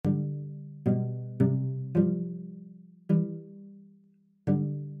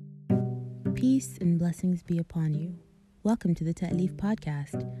Peace and blessings be upon you. Welcome to the Ta'leef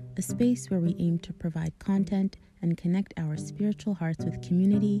Podcast, a space where we aim to provide content and connect our spiritual hearts with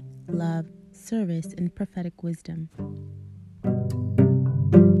community, love, service, and prophetic wisdom.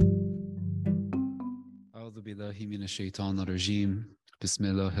 أعوذ بالله من الشيطان الرجيم بسم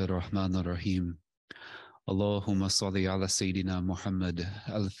الله الرحمن الرحيم اللهم صل على سيدنا محمد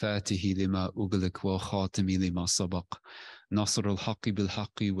الفاتح لما أغلق والخاتم لما سبق نصر الحق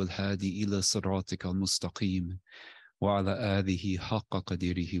بالحق والهادي إلى صراطك المستقيم وعلى آله حق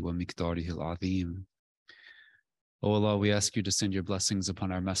قدره ومقداره العظيم. O Allah, we ask you to send your blessings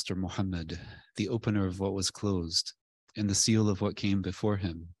upon our Master Muhammad, the opener of what was closed, and the seal of what came before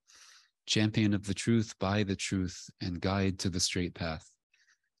him, champion of the truth by the truth and guide to the straight path,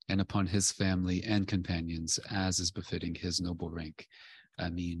 and upon his family and companions as is befitting his noble rank.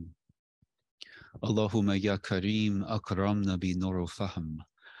 Ameen. Allahumma ya Kareem akramna bi nurul fahm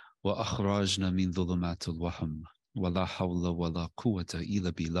wa akhrajna min dhulumatul wahm wa la hawla wa la quwwata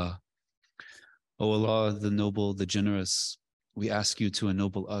illa billah. O Allah, the noble, the generous, we ask you to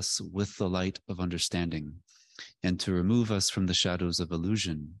ennoble us with the light of understanding and to remove us from the shadows of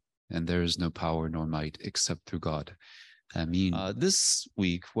illusion. And there is no power nor might except through God. Ameen. This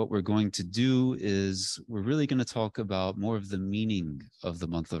week, what we're going to do is we're really going to talk about more of the meaning of the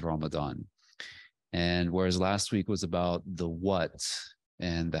month of Ramadan. And whereas last week was about the what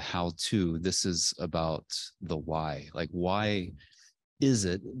and the how to, this is about the why. Like, why is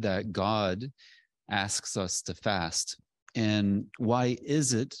it that God asks us to fast? And why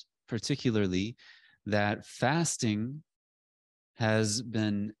is it particularly that fasting has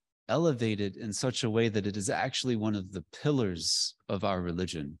been elevated in such a way that it is actually one of the pillars of our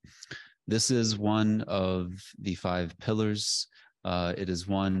religion? This is one of the 5 pillars. It is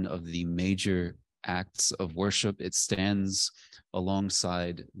one of the major acts of worship. It stands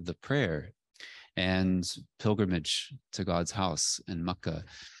alongside the prayer and pilgrimage to God's house in Mecca.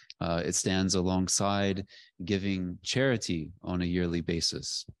 It stands alongside giving charity on a yearly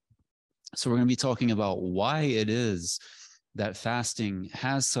basis. So we're going to be talking about why it is that fasting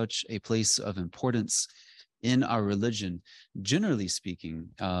has such a place of importance in our religion, generally speaking,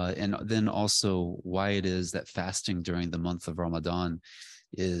 and then also why it is that fasting during the month of Ramadan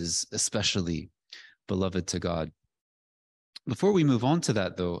is especially beloved to God. Before we move on to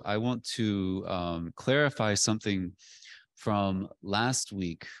that, though, I want to clarify something from last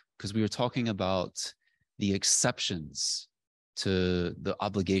week, because we were talking about the exceptions to the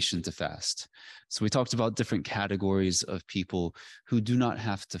obligation to fast. So we talked about different categories of people who do not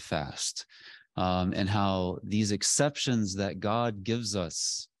have to fast, and how these exceptions that God gives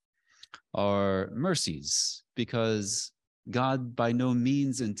us are mercies, because God by no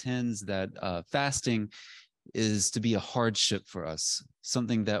means intends that fasting is to be a hardship for us,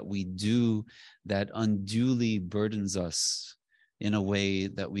 something that we do that unduly burdens us in a way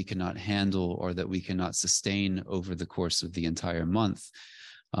that we cannot handle or that we cannot sustain over the course of the entire month.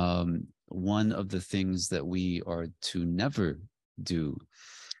 One of the things that we are to never do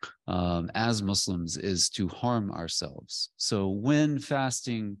as Muslims is to harm ourselves. So when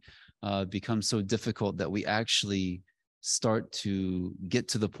fasting becomes so difficult that we actually start to get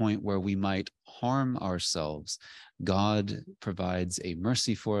to the point where we might harm ourselves, God provides a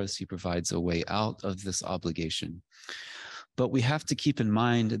mercy for us. He provides a way out of this obligation. But we have to keep in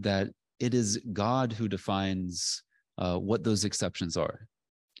mind that it is God who defines what those exceptions are.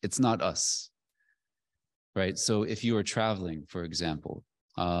 It's not us, right? So if you are traveling, for example,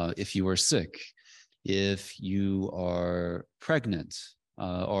 if you are sick, if you are pregnant,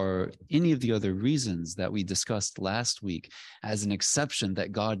 or any of the other reasons that we discussed last week as an exception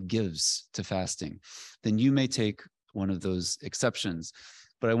that God gives to fasting, then you may take one of those exceptions.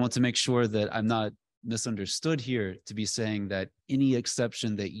 But I want to make sure that I'm not misunderstood here to be saying that any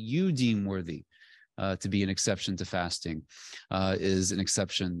exception that you deem worthy to be an exception to fasting is an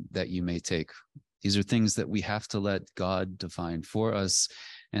exception that you may take. These are things that we have to let God define for us,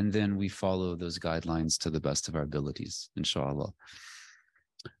 and then we follow those guidelines to the best of our abilities, inshallah.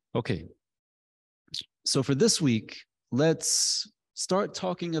 Okay, so for this week, let's start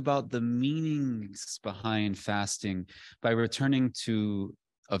talking about the meanings behind fasting by returning to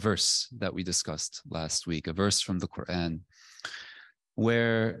a verse that we discussed last week, a verse from the Quran,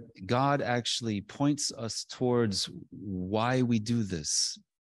 where God actually points us towards why we do this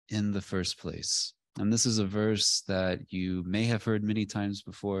in the first place. And this is a verse that you may have heard many times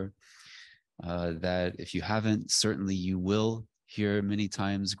before, that if you haven't, certainly you will hear many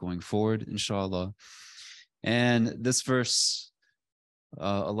times going forward, inshallah. And this verse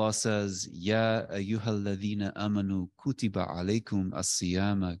Allah says, Ya ayyuhal ladhina amanu kutiba alaykum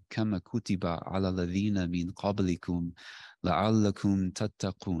as-siyama kama kutiba ala ladhina min qablikum la'allakum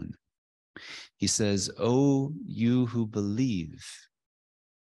tattaqun. He says, O you who believe,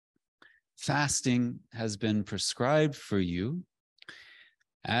 fasting has been prescribed for you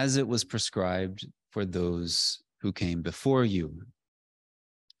as it was prescribed for those who came before you.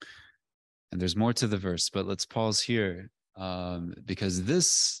 And there's more to the verse, but let's pause here because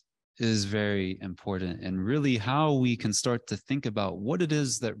this is very important and really how we can start to think about what it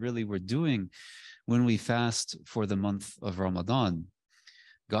is that really we're doing when we fast for the month of Ramadan.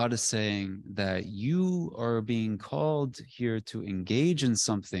 God is saying that you are being called here to engage in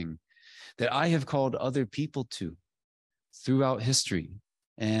something that I have called other people to throughout history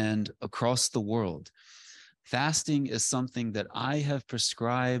and across the world. Fasting is something that I have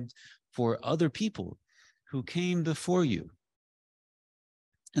prescribed for other people who came before you.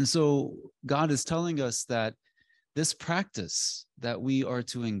 And so God is telling us that this practice that we are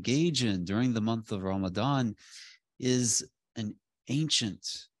to engage in during the month of Ramadan is an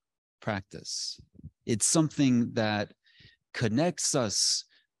ancient practice. It's something that connects us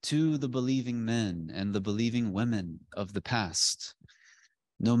to the believing men and the believing women of the past.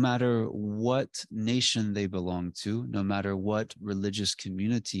 No matter what nation they belong to, no matter what religious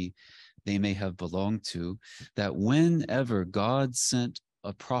community they may have belonged to, that whenever God sent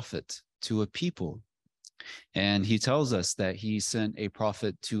a prophet to a people, and he tells us that he sent a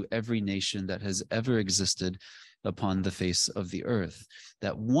prophet to every nation that has ever existed upon the face of the earth,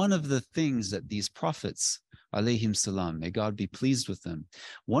 that one of the things that these prophets, alayhim salam, may God be pleased with them,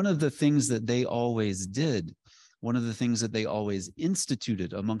 one of the things that they always did, one of the things that they always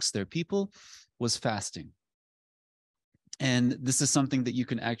instituted amongst their people was fasting. And this is something that you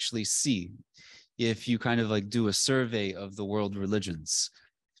can actually see if you kind of like do a survey of the world religions.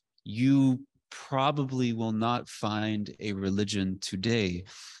 You probably will not find a religion today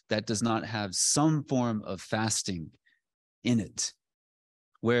that does not have some form of fasting in it,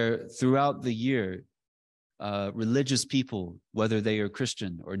 where throughout the year, religious people, whether they are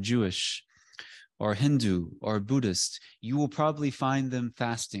Christian or Jewish or Hindu or Buddhist, you will probably find them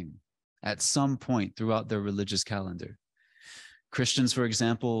fasting at some point throughout their religious calendar. Christians, for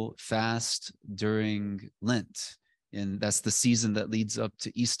example, fast during Lent, and that's the season that leads up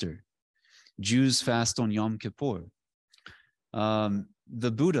to Easter. Jews fast on Yom Kippur. The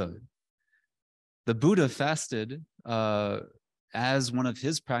Buddha fasted as one of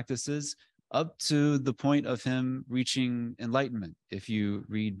his practices up to the point of him reaching enlightenment. If you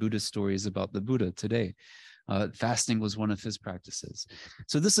read Buddhist stories about the Buddha today, fasting was one of his practices.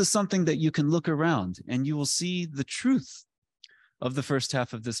 So this is something that you can look around and you will see the truth of the first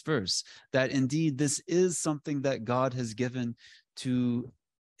half of this verse, that indeed this is something that God has given to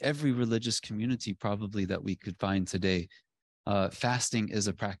every religious community probably that we could find today. Fasting is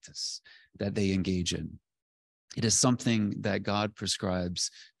a practice that they engage in. It is something that God prescribes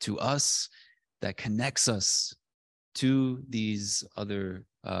to us that connects us to these other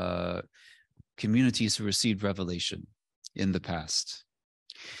communities who received revelation in the past.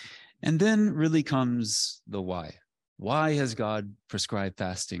 And then really comes the why. Why has God prescribed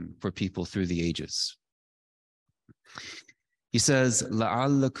fasting for people through the ages? He says,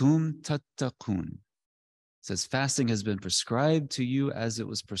 لَعَلَّكُمْ تَتَّقُونَ. Says fasting has been prescribed to you as it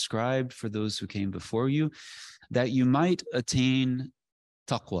was prescribed for those who came before you, that you might attain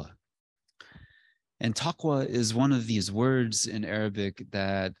taqwa. And taqwa is one of these words in Arabic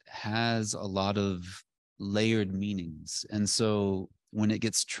that has a lot of layered meanings. And so when it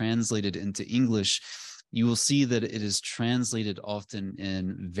gets translated into English, you will see that it is translated often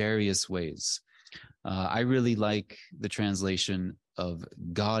in various ways. I really like the translation of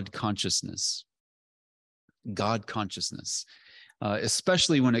God consciousness. God consciousness,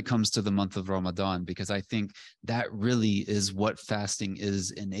 especially when it comes to the month of Ramadan, because I think that really is what fasting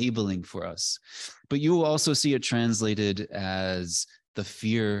is enabling for us. But you will also see it translated as the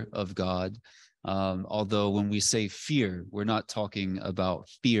fear of God. Although when we say fear, we're not talking about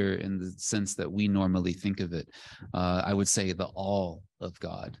fear in the sense that we normally think of it. I would say the awe of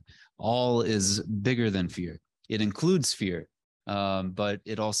God. Awe is bigger than fear. It includes fear, but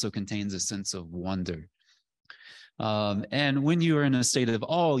it also contains a sense of wonder. And when you are in a state of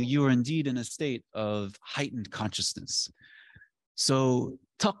awe, you are indeed in a state of heightened consciousness. So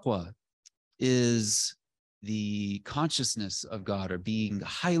taqwa is the consciousness of God, or being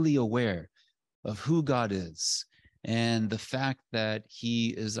highly aware of who God is and the fact that he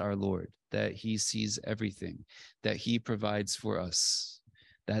is our Lord, that he sees everything, that he provides for us,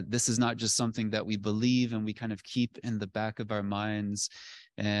 that this is not just something that we believe and we kind of keep in the back of our minds.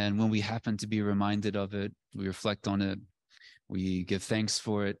 And when we happen to be reminded of it, we reflect on it, we give thanks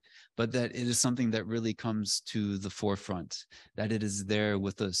for it, but that it is something that really comes to the forefront, that it is there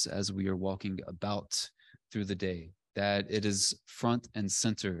with us as we are walking about through the day, that it is front and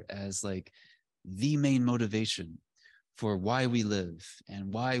center as like the main motivation for why we live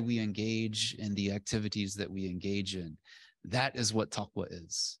and why we engage in the activities that we engage in. That is what taqwa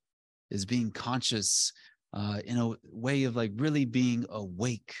is being conscious in a way of like really being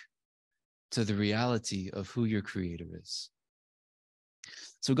awake to the reality of who your creator is.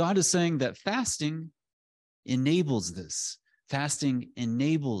 So God is saying that fasting enables this. Fasting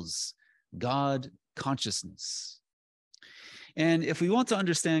enables God consciousness. And if we want to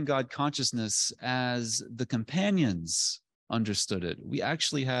understand God consciousness as the companions understood it, we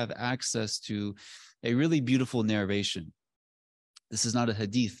actually have access to a really beautiful narration. This is not a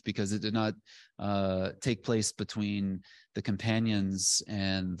hadith because it did not take place between the companions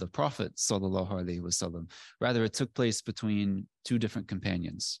and the Prophet sallallahu alaihi wasallam. Rather, it took place between two different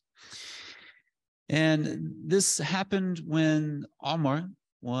companions. And this happened when Omar,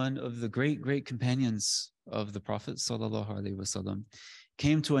 one of the great companions of the Prophet sallallahu alaihi wasallam,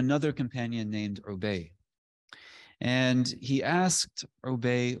 came to another companion named Ubay. And he asked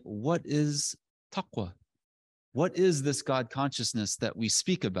Ubay, what is taqwa? What is this God consciousness that we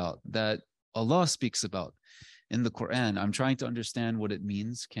speak about, that Allah speaks about in the Quran? I'm trying to understand what it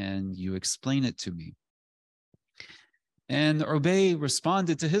means. Can you explain it to me? And Ubay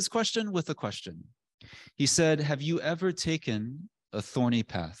responded to his question with a question. He said, have you ever taken a thorny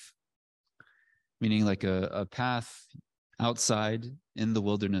path? Meaning like a path outside in the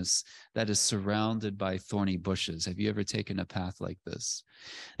wilderness that is surrounded by thorny bushes. Have you ever taken a path like this?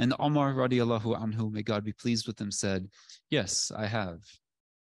 And Umar radiallahu anhu, may God be pleased with him, said, yes, I have.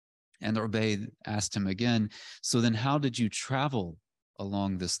 And Ubay asked him again, so then how did you travel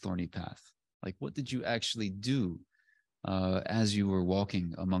along this thorny path? Like, what did you actually do as you were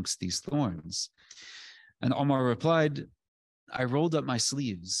walking amongst these thorns? And Umar replied, I rolled up my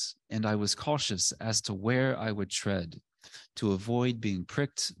sleeves and I was cautious as to where I would tread to avoid being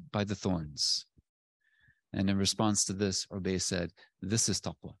pricked by the thorns. And in response to this, Ubay said, this is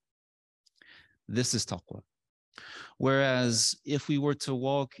taqwa. This is taqwa. Whereas if we were to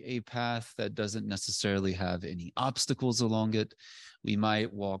walk a path that doesn't necessarily have any obstacles along it, we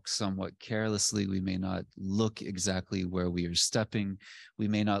might walk somewhat carelessly. We may not look exactly where we are stepping. We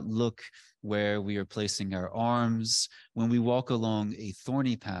may not look where we are placing our arms. When we walk along a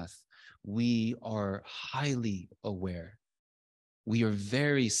thorny path, we are highly aware. We are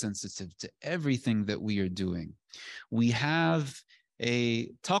very sensitive to everything that we are doing. We have a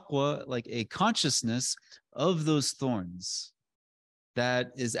taqwa, like a consciousness of those thorns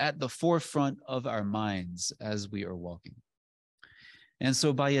that is at the forefront of our minds as we are walking. And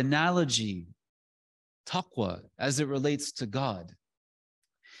so by analogy, taqwa, as it relates to God,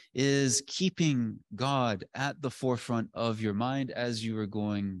 is keeping God at the forefront of your mind as you are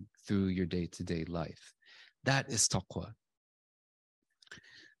going through your day-to-day life. That is taqwa.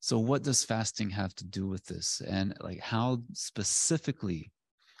 So what does fasting have to do with this? And like, how specifically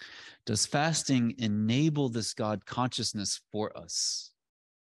does fasting enable this God consciousness for us?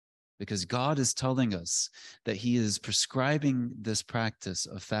 Because God is telling us that he is prescribing this practice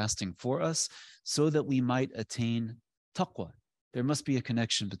of fasting for us so that we might attain taqwa. There must be a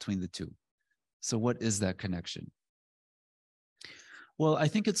connection between the two. So what is that connection? Well, I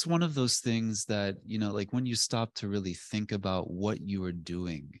think it's one of those things that, like when you stop to really think about what you are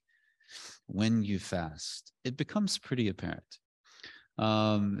doing when you fast, it becomes pretty apparent.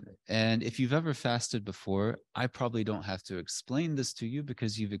 And if you've ever fasted before, I probably don't have to explain this to you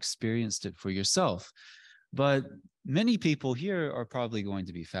because you've experienced it for yourself. But many people here are probably going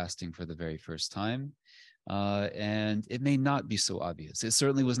to be fasting for the very first time. And it may not be so obvious. It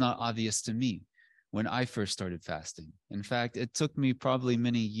certainly was not obvious to me when I first started fasting. In fact, it took me probably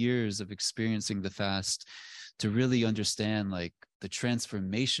many years of experiencing the fast to really understand like the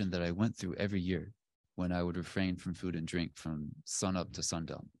transformation that I went through every year when I would refrain from food and drink from sunup to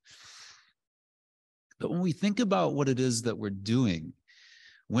sundown. But when we think about what it is that we're doing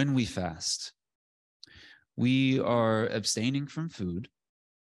when we fast, we are abstaining from food,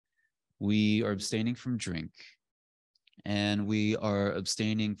 we are abstaining from drink, and we are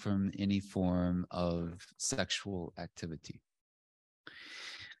abstaining from any form of sexual activity.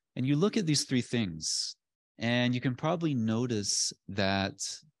 And you look at these three things, and you can probably notice that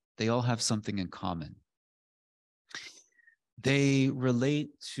they all have something in common. They relate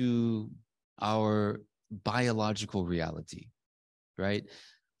to our biological reality, right?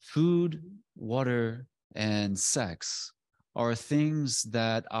 Food, water, and sex are things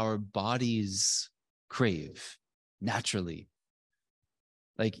that our bodies crave naturally.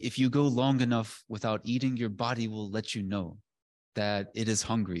 Like if you go long enough without eating, your body will let you know that it is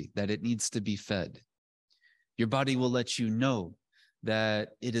hungry, that it needs to be fed. Your body will let you know that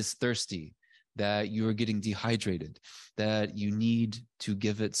it is thirsty, that you are getting dehydrated, that you need to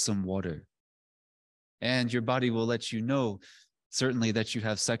give it some water. And your body will let you know, certainly, that you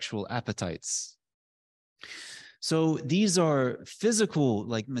have sexual appetites. So these are physical,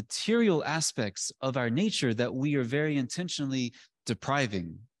 like material aspects of our nature that we are very intentionally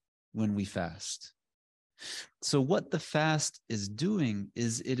depriving when we fast. So what the fast is doing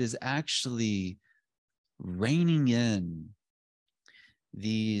is it is actually reining in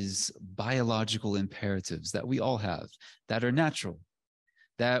these biological imperatives that we all have, that are natural,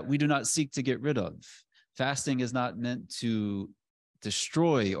 that we do not seek to get rid of. Fasting is not meant to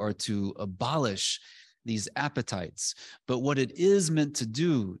destroy or to abolish these appetites, but what it is meant to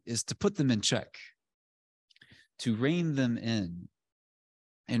do is to put them in check, to rein them in,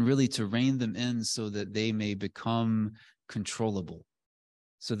 and really to rein them in so that they may become controllable,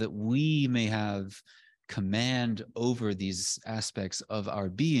 so that we may have command over these aspects of our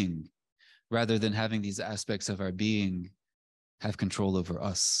being, rather than having these aspects of our being have control over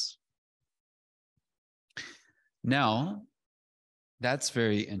us. Now, that's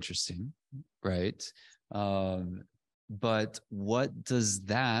very interesting, right? But what does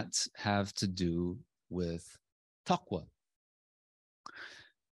that have to do with taqwa?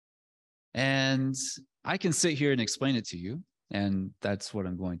 And I can sit here and explain it to you, and that's what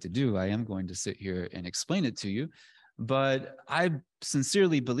I'm going to do. I am going to sit here and explain it to you. But I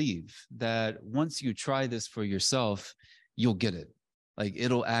sincerely believe that once you try this for yourself, you'll get it. Like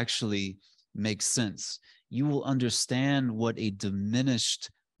it'll actually make sense. You will understand what a diminished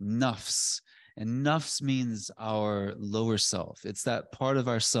nafs, and nafs means our lower self. It's that part of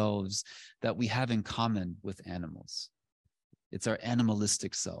ourselves that we have in common with animals. It's our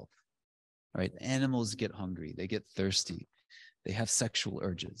animalistic self, right? Animals get hungry, they get thirsty, they have sexual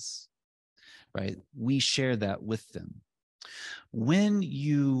urges, right? We share that with them. When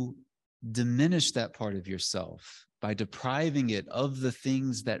you diminish that part of yourself by depriving it of the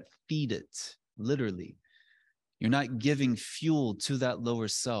things that feed it, literally, you're not giving fuel to that lower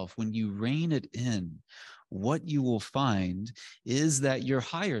self. When you rein it in, what you will find is that your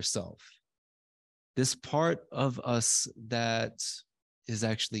higher self, this part of us that is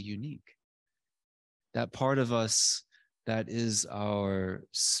actually unique, that part of us that is our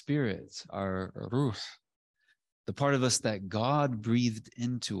spirit, our ruh, the part of us that God breathed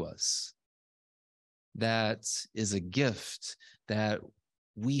into us, that is a gift that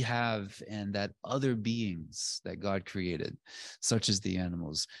we have and that other beings that God created, such as the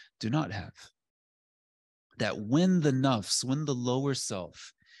animals, do not have. That when the nafs, when the lower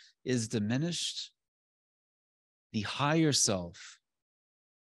self is diminished, the higher self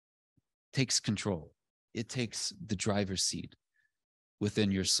takes control. It takes the driver's seat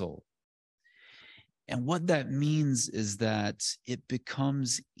within your soul. And what that means is that it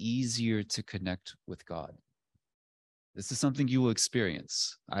becomes easier to connect with God. This is something you will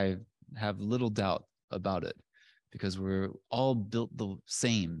experience. I have little doubt about it because we're all built the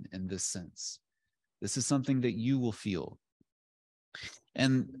same in this sense. This is something that you will feel.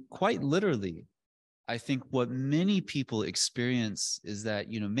 And quite literally, I think what many people experience is that,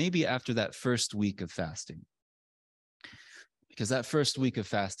 maybe after that first week of fasting, because that first week of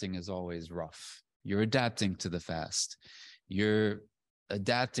fasting is always rough. You're adapting to the fast. You're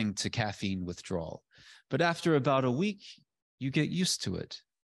adapting to caffeine withdrawal. But after about a week, you get used to it.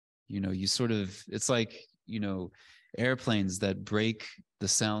 You sort of, it's like, airplanes that break the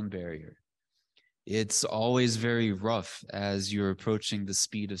sound barrier. It's always very rough as you're approaching the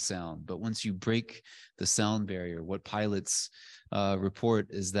speed of sound. But once you break the sound barrier, what pilots report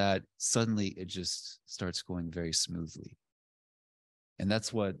is that suddenly it just starts going very smoothly. And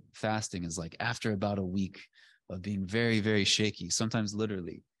that's what fasting is like. After about a week of being very, very shaky, sometimes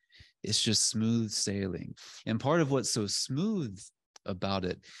literally, it's just smooth sailing. And part of what's so smooth about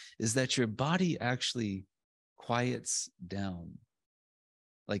it is that your body actually quiets down.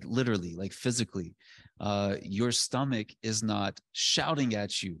 Like literally, like physically, your stomach is not shouting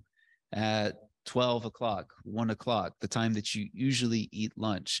at you at 12 o'clock, 1 o'clock, the time that you usually eat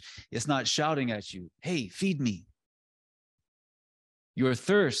lunch. It's not shouting at you, hey, feed me. Your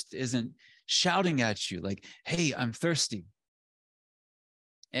thirst isn't shouting at you like, hey, I'm thirsty.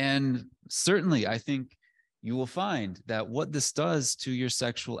 And certainly, I think you will find that what this does to your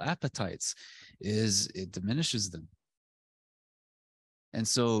sexual appetites is it diminishes them. And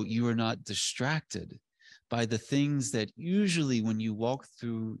so you are not distracted by the things that usually when you walk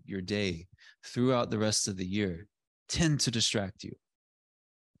through your day, throughout the rest of the year, tend to distract you.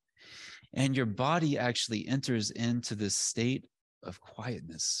 And your body actually enters into this state of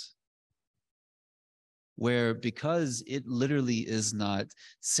quietness, where because it literally is not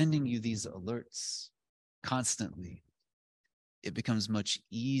sending you these alerts constantly, it becomes much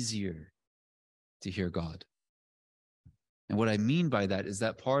easier to hear God. And what I mean by that is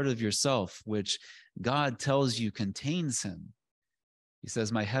that part of yourself which God tells you contains him. He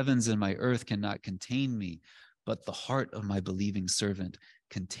says, my heavens and my earth cannot contain me, but the heart of my believing servant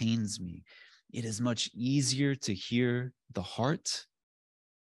contains me. It is much easier to hear the heart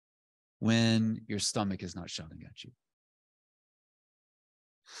when your stomach is not shouting at you.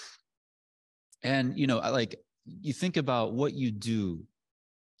 And, like you think about what you do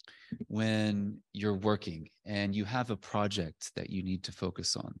when you're working and you have a project that you need to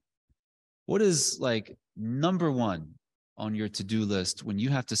focus on. What is like number one on your to-do list when you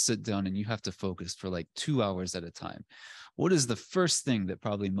have to sit down and you have to focus for like 2 hours at a time? What is the first thing that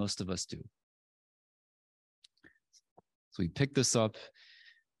probably most of us do? So we pick this up,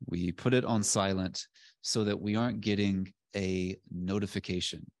 we put it on silent so that we aren't getting a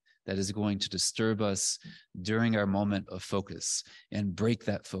notification that is going to disturb us during our moment of focus and break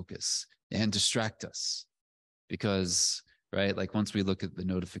that focus and distract us. Because, right, like once we look at the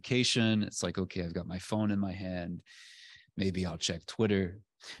notification, it's like, okay, I've got my phone in my hand. Maybe I'll check Twitter.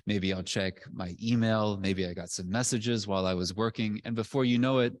 Maybe I'll check my email. Maybe I got some messages while I was working. And before you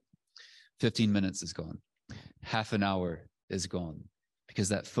know it, 15 minutes is gone. Half an hour is gone because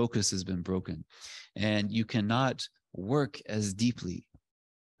that focus has been broken. And you cannot work as deeply.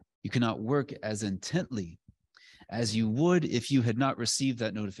 You cannot work as intently as you would if you had not received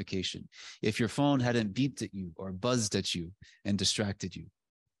that notification, if your phone hadn't beeped at you or buzzed at you and distracted you.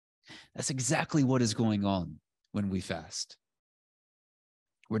 That's exactly what is going on when we fast.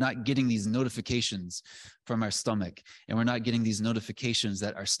 We're not getting these notifications from our stomach, and we're not getting these notifications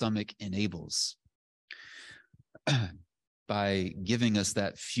that our stomach enables by giving us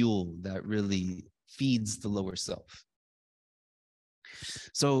that fuel that really feeds the lower self.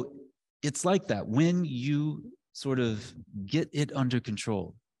 So it's like that. When you sort of get it under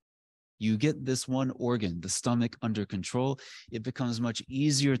control, you get this one organ, the stomach, under control, it becomes much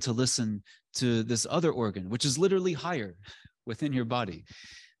easier to listen to this other organ, which is literally higher within your body.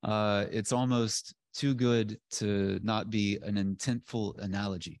 It's almost too good to not be an intentful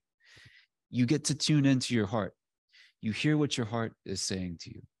analogy. You get to tune into your heart. You hear what your heart is saying to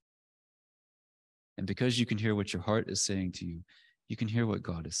you. And because you can hear what your heart is saying to you, you can hear what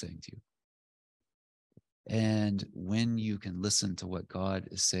God is saying to you. And when you can listen to what God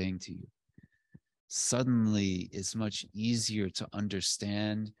is saying to you, suddenly it's much easier to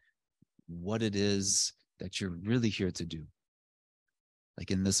understand what it is that you're really here to do.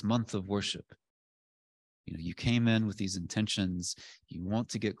 Like in this month of worship, you came in with these intentions. You want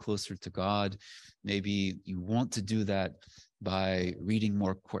to get closer to God. Maybe you want to do that by reading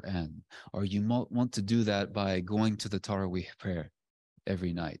more Quran, or you want to do that by going to the Taraweeh prayer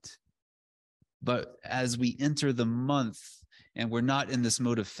every night. But as we enter the month and we're not in this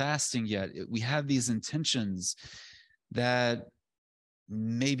mode of fasting yet, we have these intentions that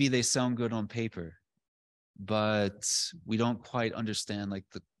maybe they sound good on paper, but we don't quite understand like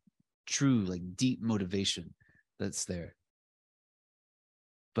the true, like deep motivation that's there.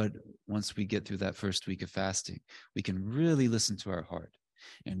 But once we get through that first week of fasting, we can really listen to our heart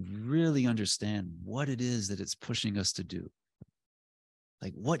and really understand what it is that it's pushing us to do.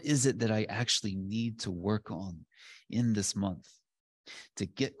 Like, what is it that I actually need to work on in this month to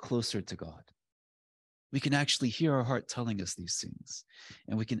get closer to God? We can actually hear our heart telling us these things,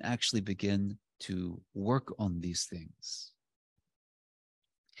 and we can actually begin to work on these things.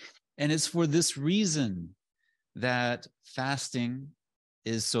 And it's for this reason that fasting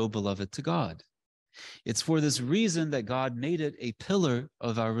is so beloved to God. It's for this reason that God made it a pillar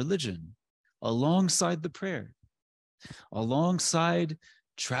of our religion, alongside the prayer, alongside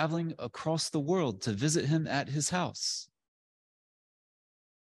traveling across the world to visit him at his house.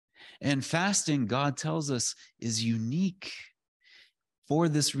 And fasting, God tells us, is unique for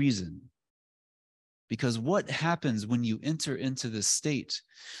this reason. Because what happens when you enter into this state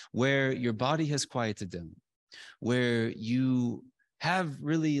where your body has quieted down, where you have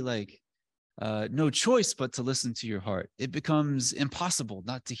really no choice but to listen to your heart? It becomes impossible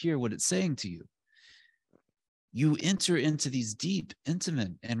not to hear what it's saying to you. You enter into these deep,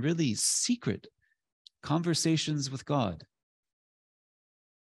 intimate, and really secret conversations with God.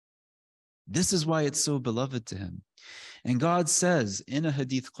 This is why it's so beloved to him. And God says in a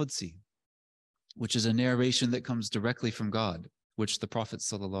Hadith Qudsi, which is a narration that comes directly from God, which the Prophet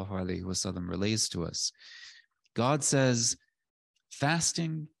ﷺ relays to us, God says,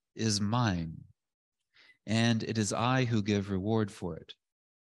 fasting is mine, and it is I who give reward for it.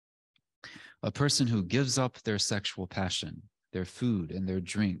 A person who gives up their sexual passion, their food and their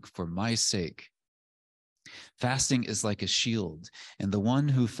drink for my sake. Fasting is like a shield, and the one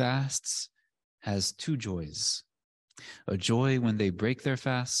who fasts has two joys: a joy when they break their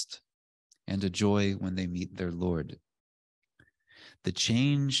fast, and a joy when they meet their Lord. The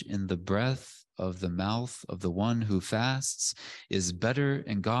change in the breath of the mouth of the one who fasts is better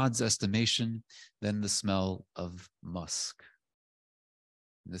in God's estimation than the smell of musk.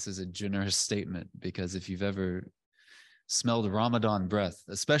 This is a generous statement, because if you've ever smelled Ramadan breath,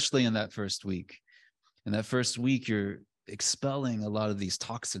 especially in that first week, you're expelling a lot of these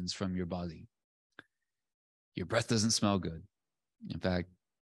toxins from your body. Your breath doesn't smell good. In fact,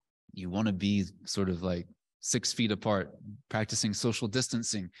 you want to be sort of like 6 feet apart, practicing social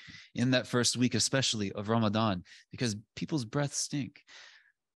distancing in that first week, especially of Ramadan, because people's breaths stink.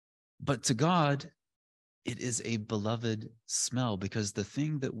 But to God, it is a beloved smell, because the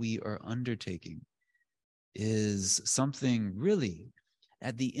thing that we are undertaking is something really,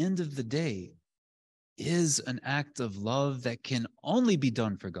 at the end of the day, is an act of love that can only be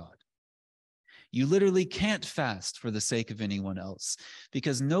done for God. You literally can't fast for the sake of anyone else,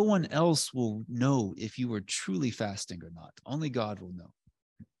 because no one else will know if you are truly fasting or not. Only God will know.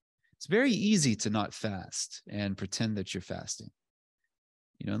 It's very easy to not fast and pretend that you're fasting.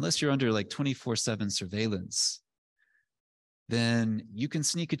 Unless you're under like 24/7 surveillance, then you can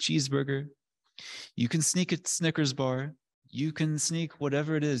sneak a cheeseburger, you can sneak a Snickers bar, you can sneak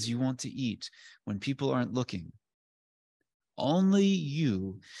whatever it is you want to eat when people aren't looking. Only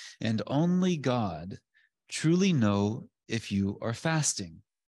you and only God truly know if you are fasting.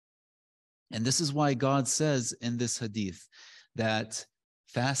 And this is why God says in this hadith that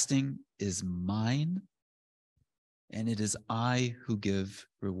fasting is mine, and it is I who give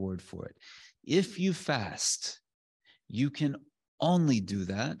reward for it. If you fast, you can only do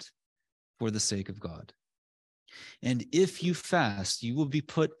that for the sake of God. And if you fast, you will be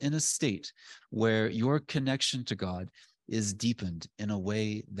put in a state where your connection to God is deepened in a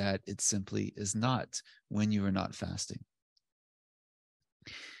way that it simply is not when you are not fasting.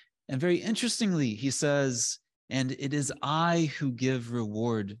 And very interestingly, he says, and it is I who give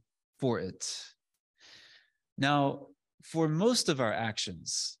reward for it. Now, for most of our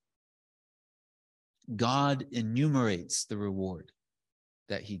actions, God enumerates the reward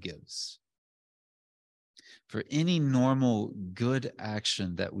that he gives. For any normal good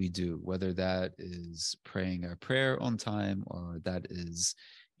action that we do, whether that is praying our prayer on time, or that is,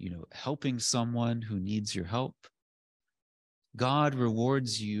 helping someone who needs your help, God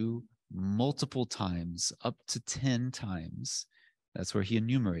rewards you multiple times, up to 10 times. That's where he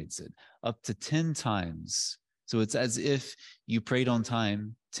enumerates it, up to 10 times. So it's as if you prayed on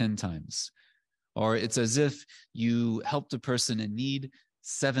time 10 times, or it's as if you helped a person in need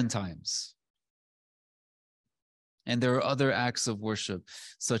 7 times. And there are other acts of worship,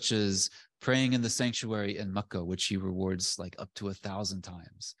 such as praying in the sanctuary in Mecca, which he rewards like up to 1,000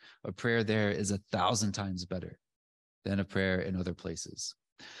 times. A prayer there is 1,000 times better than a prayer in other places.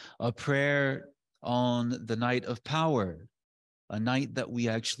 A prayer on the night of power, a night that we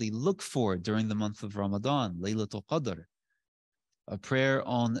actually look for during the month of Ramadan, Laylatul Qadr. A prayer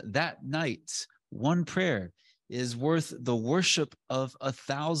on that night, one prayer, is worth the worship of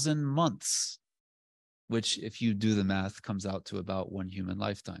 1,000 months, which, if you do the math, comes out to about 1 human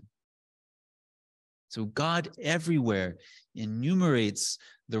lifetime. So God everywhere enumerates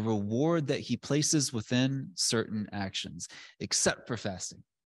the reward that he places within certain actions, except for fasting.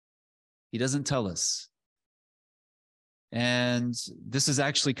 He doesn't tell us. And this is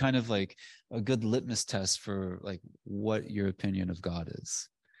actually kind of like a good litmus test for like what your opinion of God is.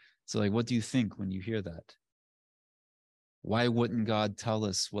 So like, what do you think when you hear that? Why wouldn't God tell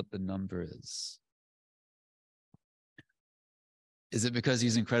us what the number is? Is it because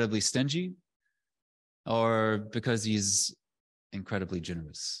he's incredibly stingy, or because he's incredibly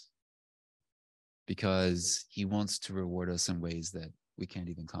generous? Because he wants to reward us in ways that we can't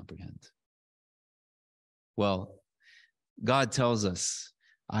even comprehend. Well, God tells us,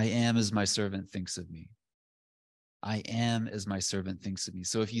 I am as my servant thinks of me. I am as my servant thinks of me.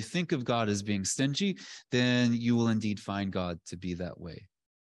 So if you think of God as being stingy, then you will indeed find God to be that way.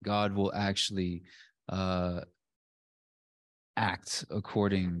 God will actually act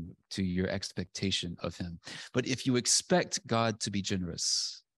according to your expectation of him. But if you expect God to be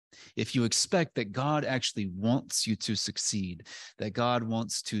generous, if you expect that God actually wants you to succeed, that God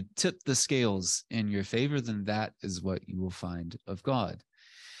wants to tip the scales in your favor, then that is what you will find of God.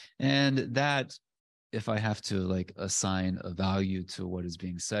 And that, if I have to like assign a value to what is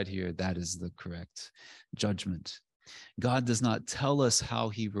being said here, that is the correct judgment. God does not tell us how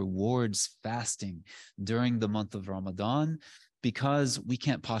he rewards fasting during the month of Ramadan because we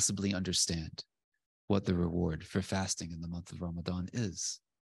can't possibly understand what the reward for fasting in the month of Ramadan is.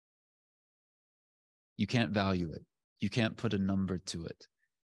 You can't value it. You can't put a number to it.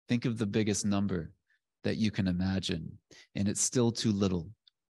 Think of the biggest number that you can imagine, and it's still too little.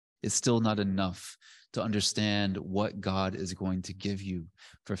 It's still not enough to understand what God is going to give you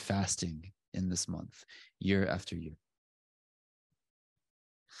for fasting in this month, year after year.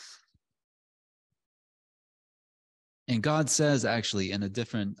 And God says, actually, in a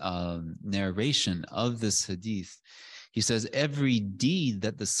different narration of this hadith, he says, every deed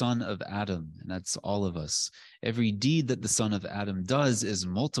that the son of Adam, and that's all of us, every deed that the son of Adam does is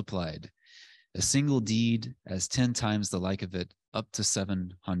multiplied. A single deed as 10 times the like of it, up to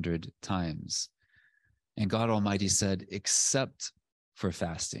 700 times. And God Almighty said, except for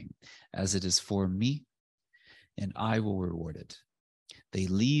fasting, as it is for me, and I will reward it. They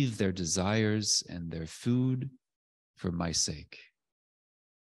leave their desires and their food for my sake.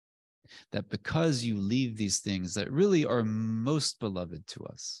 That because you leave these things that really are most beloved to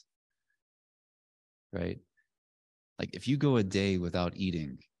us, right? Like if you go a day without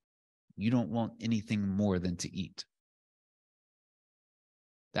eating, you don't want anything more than to eat.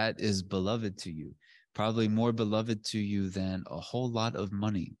 That is beloved to you, probably more beloved to you than a whole lot of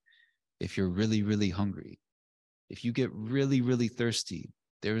money if you're really, really hungry. If you get really, really thirsty,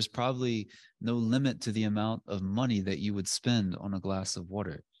 there is probably no limit to the amount of money that you would spend on a glass of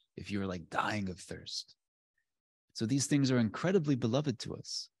water if you were like dying of thirst. So these things are incredibly beloved to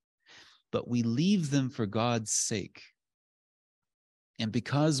us, but we leave them for God's sake. And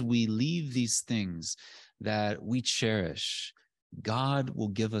because we leave these things that we cherish, God will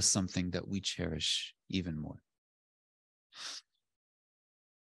give us something that we cherish even more.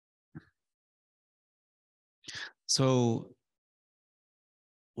 So,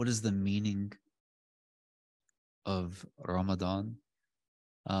 what is the meaning of Ramadan?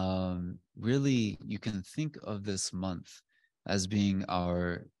 Really, you can think of this month as being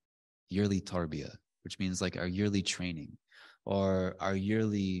our yearly tarbiyah, which means like our yearly training or our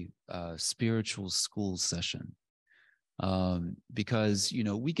yearly spiritual school session. Because, you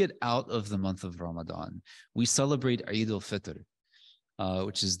know, we get out of the month of Ramadan. We celebrate Eid al-Fitr,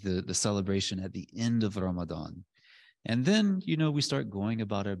 which is the celebration at the end of Ramadan. And then, you know, we start going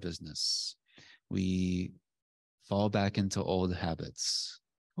about our business. We fall back into old habits.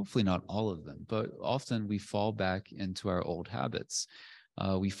 Hopefully not all of them, but often we fall back into our old habits.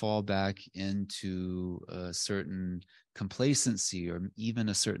 We fall back into a certain complacency or even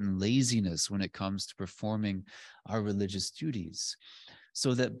a certain laziness when it comes to performing our religious duties.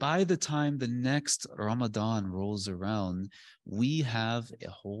 So that by the time the next Ramadan rolls around, we have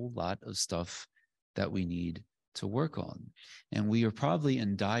a whole lot of stuff that we need to work on. And we are probably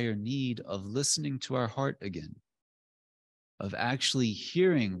in dire need of listening to our heart again, of actually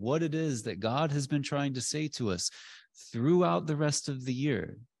hearing what it is that God has been trying to say to us throughout the rest of the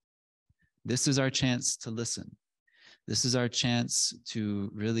year. This is our chance to listen. This is our chance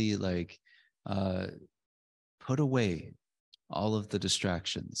to really put away all of the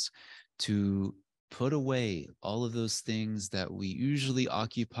distractions, to put away all of those things that we usually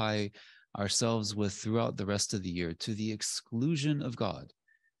occupy ourselves with throughout the rest of the year to the exclusion of God,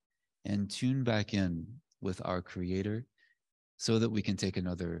 and tune back in with our Creator so that we can take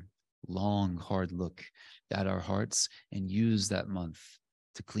another long, hard look at our hearts and use that month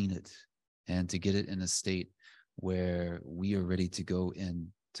to clean it and to get it in a state where we are ready to go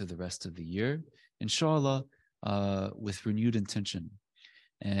into the rest of the year, inshallah, with renewed intention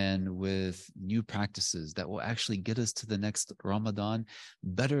and with new practices that will actually get us to the next Ramadan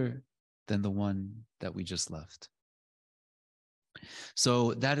better than the one that we just left.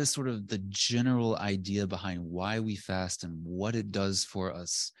 So that is sort of the general idea behind why we fast and what it does for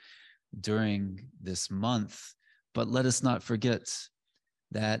us during this month. But let us not forget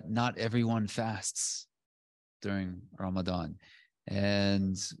that not everyone fasts during Ramadan.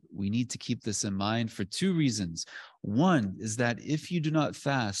 And we need to keep this in mind for two reasons. One is that if you do not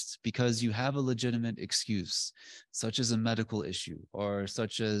fast because you have a legitimate excuse, such as a medical issue or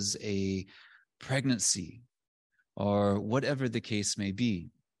such as a pregnancy or whatever the case may be,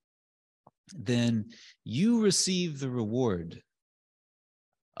 then you receive the reward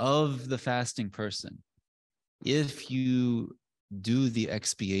of the fasting person if you do the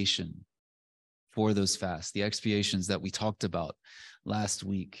expiation for those fasts, the expiations that we talked about last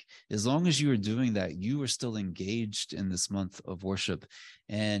week. As long as you are doing that, you are still engaged in this month of worship,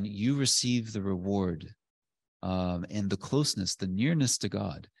 and you receive the reward and the closeness, the nearness to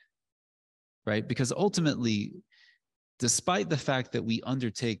God, right? Because ultimately, despite the fact that we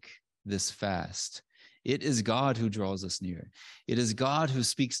undertake this fast, it is God who draws us near. It is God who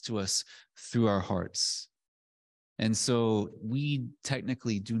speaks to us through our hearts. And so we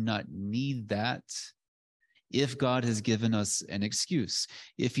technically do not need that if God has given us an excuse,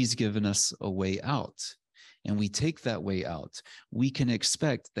 if he's given us a way out, and we take that way out, we can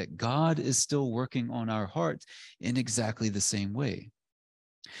expect that God is still working on our heart in exactly the same way.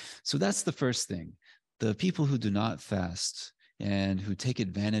 So that's the first thing. The people who do not fast and who take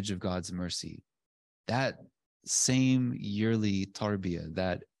advantage of God's mercy, that same yearly tarbiyah,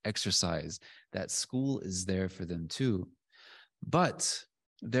 that exercise, that school is there for them too. But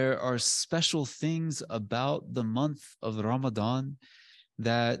there are special things about the month of Ramadan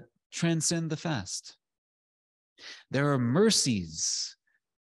that transcend the fast. There are mercies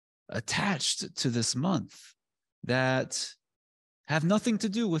attached to this month that have nothing to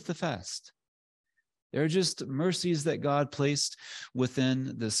do with the fast. They're just mercies that God placed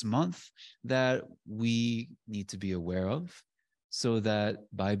within this month that we need to be aware of, so that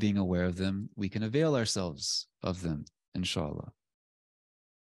by being aware of them, we can avail ourselves of them, inshallah.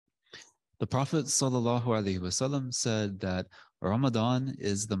 The Prophet ﷺ said that Ramadan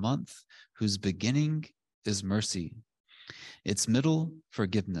is the month whose beginning is mercy, its middle,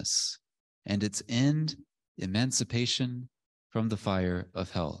 forgiveness, and its end, emancipation from the fire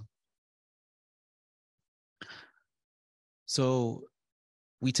of hell. So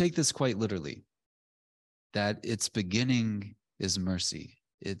we take this quite literally, that its beginning is mercy,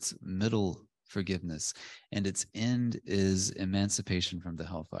 its middle, forgiveness, and its end is emancipation from the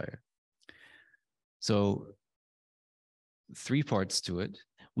hellfire. So 3 parts to it.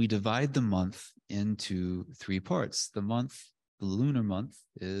 We divide the month into 3 parts. The lunar month,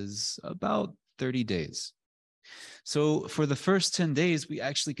 is about 30 days. So for the first 10 days, we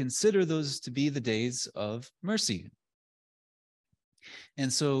actually consider those to be the days of mercy.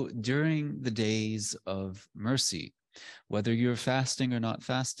 And so during the days of mercy, whether you're fasting or not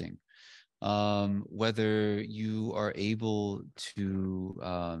fasting, whether you are able to,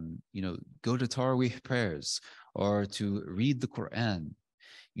 go to Taraweeh prayers or to read the Quran,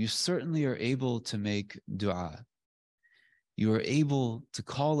 you certainly are able to make dua. You are able to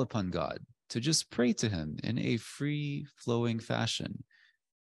call upon God, to just pray to him in a free-flowing fashion,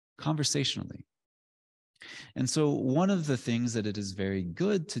 conversationally. And so one of the things that it is very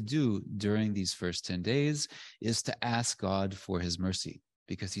good to do during these first 10 days is to ask God for his mercy,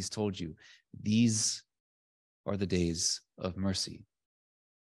 because he's told you, these are the days of mercy.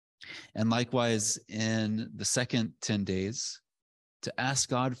 And likewise, in the second 10 days, to ask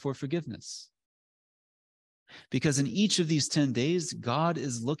God for forgiveness. Because in each of these 10 days, God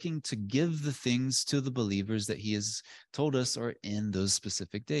is looking to give the things to the believers that he has told us are in those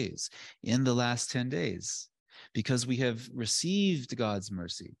specific days, in the last 10 days, because we have received God's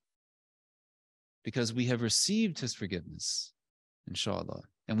mercy, because we have received his forgiveness, inshallah.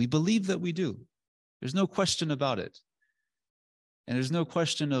 And we believe that we do. There's no question about it. And there's no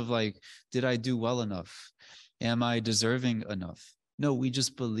question of like, did I do well enough? Am I deserving enough? No, we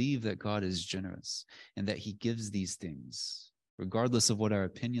just believe that God is generous and that he gives these things, regardless of what our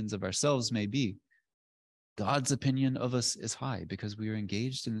opinions of ourselves may be. God's opinion of us is high because we are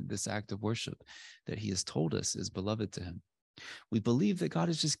engaged in this act of worship that he has told us is beloved to him. We believe that God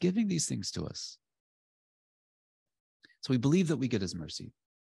is just giving these things to us. So we believe that we get his mercy.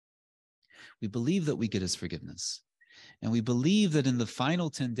 We believe that we get his forgiveness. And we believe that in the final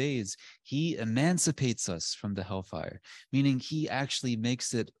 10 days, he emancipates us from the hellfire, meaning he actually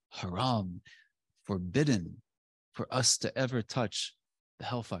makes it haram, forbidden for us to ever touch the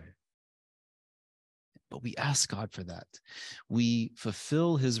hellfire. But we ask God for that. We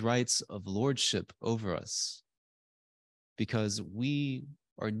fulfill his rights of lordship over us because we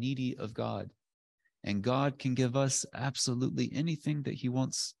are needy of God. And God can give us absolutely anything that he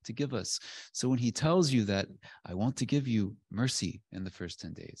wants to give us. So when he tells you that, I want to give you mercy in the first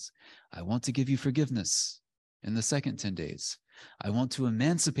 10 days, I want to give you forgiveness in the second 10 days, I want to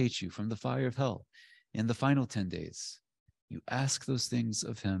emancipate you from the fire of hell in the final 10 days, you ask those things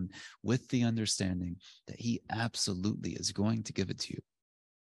of him with the understanding that he absolutely is going to give it to you,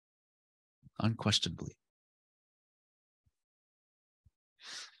 unquestionably.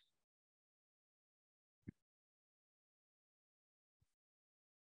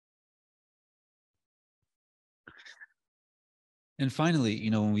 And finally,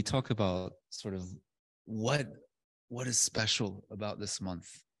 when we talk about sort of what is special about this month,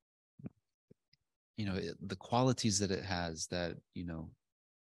 the qualities that it has that,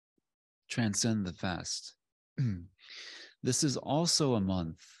 transcend the fast. This is also a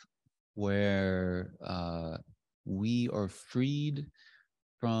month where we are freed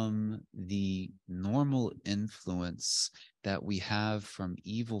from the normal influence that we have from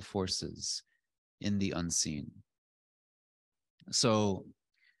evil forces in the unseen. So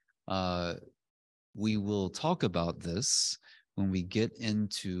we will talk about this when we get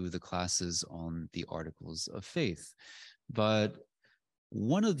into the classes on the articles of faith. But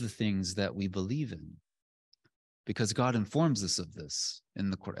one of the things that we believe in, because God informs us of this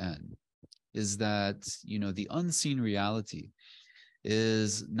in the Quran, is that, the unseen reality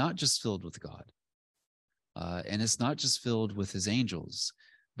is not just filled with God, and it's not just filled with his angels,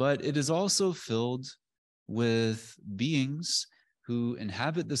 but it is also filled with beings who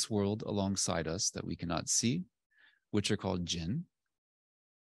inhabit this world alongside us that we cannot see, which are called jinn.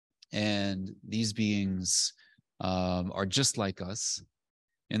 And these beings are just like us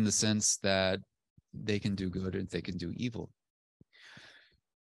in the sense that they can do good and they can do evil.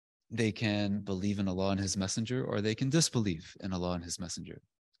 They can believe in Allah and his messenger, or they can disbelieve in Allah and his messenger.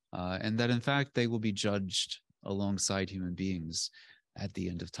 And that in fact, they will be judged alongside human beings at the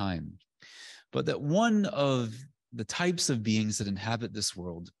end of time. But that one of the types of beings that inhabit this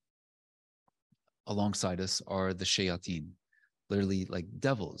world alongside us are the shayateen, literally like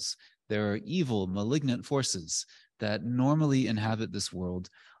devils. There are evil, malignant forces that normally inhabit this world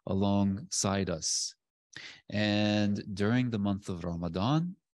alongside us. And during the month of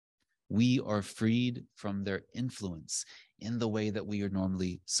Ramadan, we are freed from their influence in the way that we are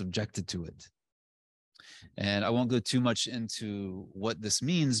normally subjected to it. And I won't go too much into what this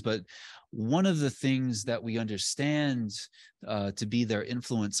means, but one of the things that we understand to be their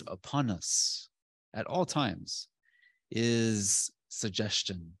influence upon us at all times is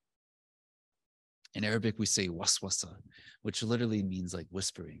suggestion. In Arabic, we say waswasa, which literally means like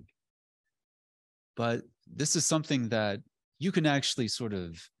whispering. But this is something that you can actually sort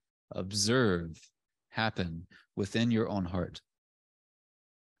of observe happen within your own heart.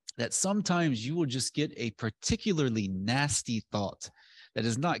 That sometimes you will just get a particularly nasty thought that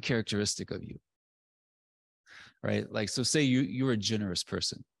is not characteristic of you, right? Like, so say you're a generous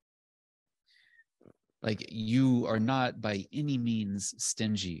person. Like, you are not by any means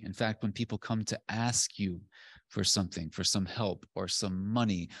stingy. In fact, when people come to ask you for something, for some help or some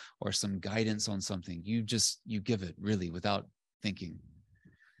money or some guidance on something, you give it really without thinking.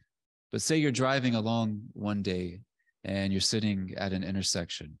 But say you're driving along one day and you're sitting at an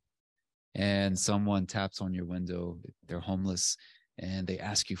intersection and someone taps on your window, they're homeless, and they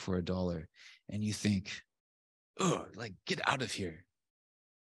ask you for $1, and you think, oh, like, get out of here.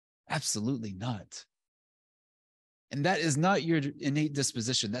 Absolutely not. And that is not your innate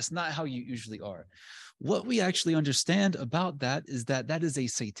disposition. That's not how you usually are. What we actually understand about that is that that is a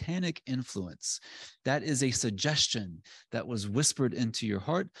satanic influence. That is a suggestion that was whispered into your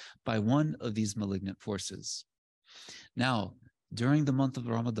heart by one of these malignant forces. Now, during the month of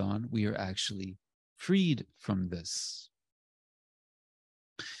Ramadan, we are actually freed from this.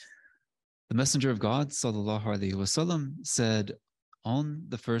 The Messenger of God, sallallahu alaihi wasallam, said, on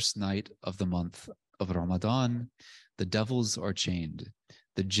the first night of the month of Ramadan, the devils are chained,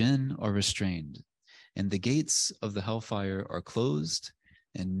 the jinn are restrained, and the gates of the hellfire are closed,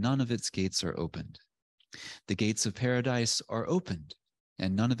 and none of its gates are opened. The gates of paradise are opened,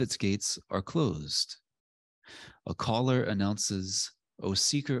 and none of its gates are closed. A caller announces, O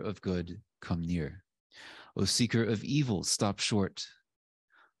seeker of good, come near. O seeker of evil, stop short.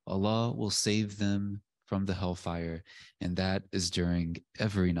 Allah will save them from the hellfire, and that is during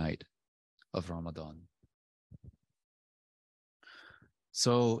every night of Ramadan.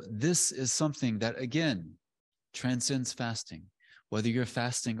 So this is something that, again, transcends fasting. Whether you're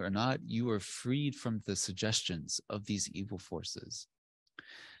fasting or not, you are freed from the suggestions of these evil forces.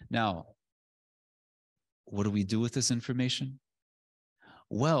 Now, what do we do with this information?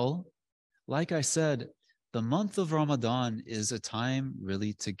 Well, like I said, the month of Ramadan is a time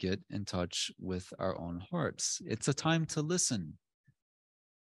really to get in touch with our own hearts. It's a time to listen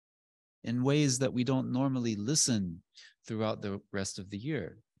in ways that we don't normally listen throughout the rest of the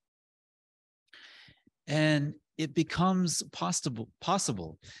year. And it becomes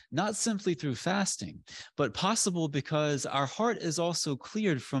possible, not simply through fasting, but possible because our heart is also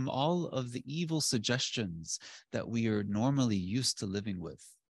cleared from all of the evil suggestions that we are normally used to living with.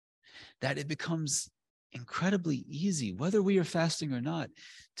 That it becomes incredibly easy, whether we are fasting or not,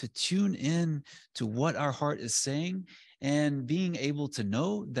 to tune in to what our heart is saying and being able to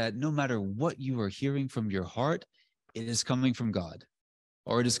know that no matter what you are hearing from your heart, it is coming from God,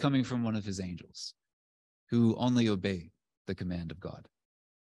 or it is coming from one of his angels who only obey the command of God.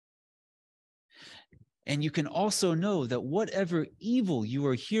 And you can also know that whatever evil you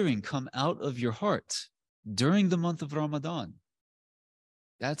are hearing come out of your heart during the month of Ramadan,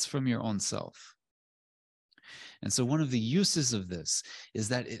 that's from your own self. And so one of the uses of this is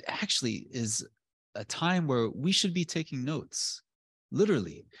that it actually is a time where we should be taking notes.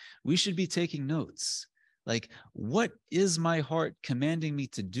 Literally, we should be taking notes. Like, what is my heart commanding me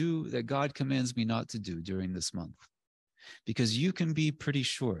to do that God commands me not to do during this month? Because you can be pretty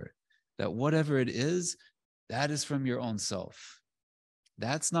sure that whatever it is, that is from your own self.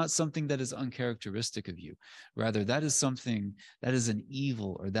 That's not something that is uncharacteristic of you. Rather, that is something that is an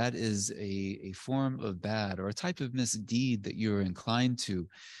evil, or that is a form of bad, or a type of misdeed that you're inclined to,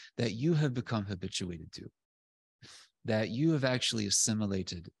 that you have become habituated to, that you have actually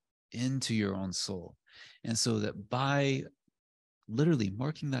assimilated into your own soul. And so that by literally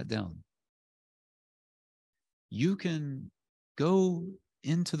marking that down, you can go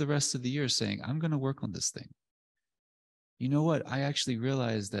into the rest of the year saying, I'm going to work on this thing. You know what? I actually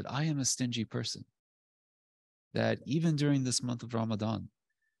realized that I am a stingy person. That even during this month of Ramadan,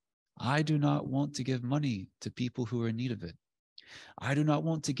 I do not want to give money to people who are in need of it. I do not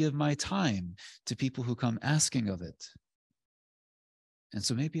want to give my time to people who come asking of it. And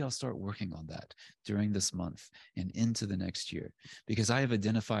so maybe I'll start working on that during this month and into the next year, because I have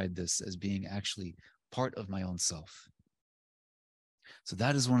identified this as being actually part of my own self. So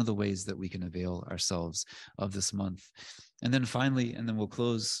that is one of the ways that we can avail ourselves of this month. And then finally, and then we'll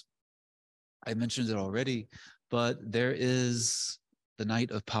close, I mentioned it already, but there is the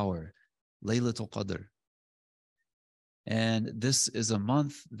night of power, Laylatul Qadr. And this is a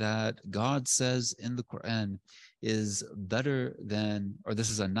month that God says in the Quran is better than, or this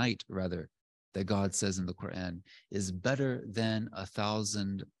is a night rather, that God says in the Quran is better than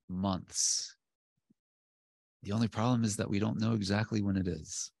 1,000 months. The only problem is that we don't know exactly when it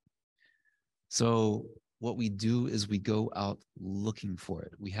is. So what we do is we go out looking for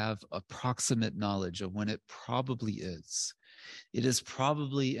it. We have approximate knowledge of when it probably is. It is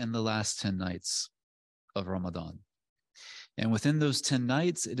probably in the last 10 nights of Ramadan. And within those 10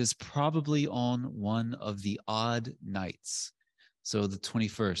 nights, it is probably on one of the odd nights. So the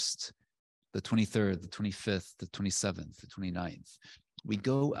 21st, the 23rd, the 25th, the 27th, the 29th. We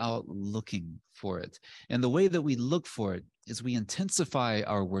go out looking for it. And the way that we look for it is we intensify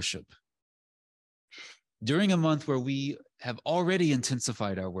our worship. During a month where we have already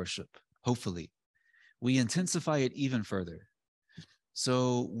intensified our worship, hopefully, we intensify it even further.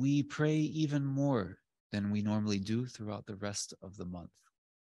 So we pray even more than we normally do throughout the rest of the month.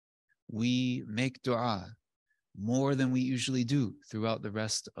 We make dua more than we usually do throughout the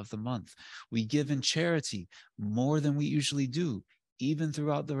rest of the month. We give in charity more than we usually do, even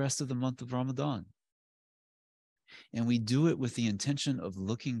throughout the rest of the month of Ramadan. And we do it with the intention of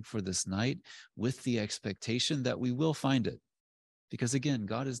looking for this night with the expectation that we will find it. Because again,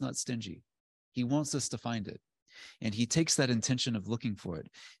 God is not stingy. He wants us to find it. And he takes that intention of looking for it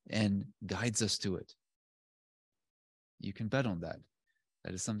and guides us to it. You can bet on that.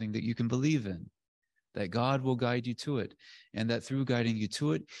 That is something that you can believe in, that God will guide you to it, and that through guiding you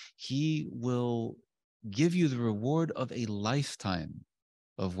to it, he will give you the reward of a lifetime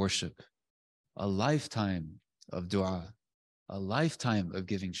of worship, a lifetime of dua, a lifetime of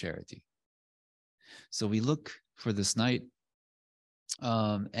giving charity. So we look for this night,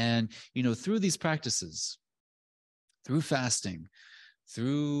 and through these practices, through fasting,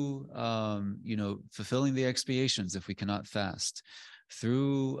 through fulfilling the expiations if we cannot fast,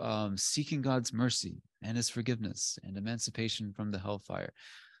 through seeking God's mercy and his forgiveness and emancipation from the hellfire,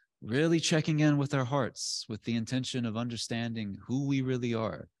 really checking in with our hearts with the intention of understanding who we really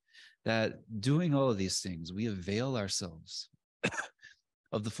are, that doing all of these things, we avail ourselves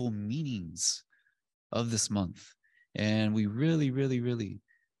of the full meanings of this month. And we really, really, really,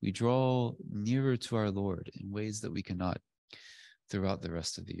 we draw nearer to our Lord in ways that we cannot throughout the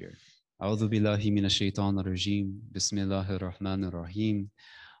rest of the year. أعوذ بالله من الشيطان الرجيم بسم الله الرحمن الرحيم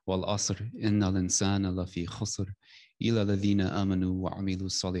والعصر إن الإنسان لفي خسر إلا الذين آمنوا وعملوا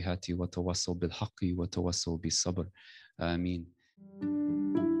الصالحات وتواصوا بالحق وتواصوا بالصبر آمين.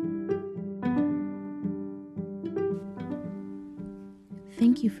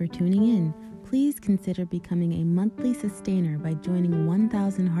 Thank you for tuning in. Please consider becoming a monthly sustainer by joining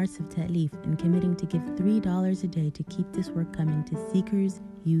 1,000 Hearts of Ta'leef and committing to give $3 a day to keep this work coming to seekers,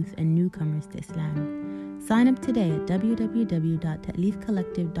 youth, and newcomers to Islam. Sign up today at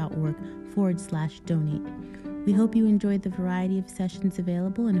www.ta'leefcollective.org/donate. We hope you enjoyed the variety of sessions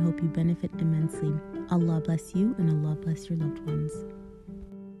available and hope you benefit immensely. Allah bless you and Allah bless your loved ones.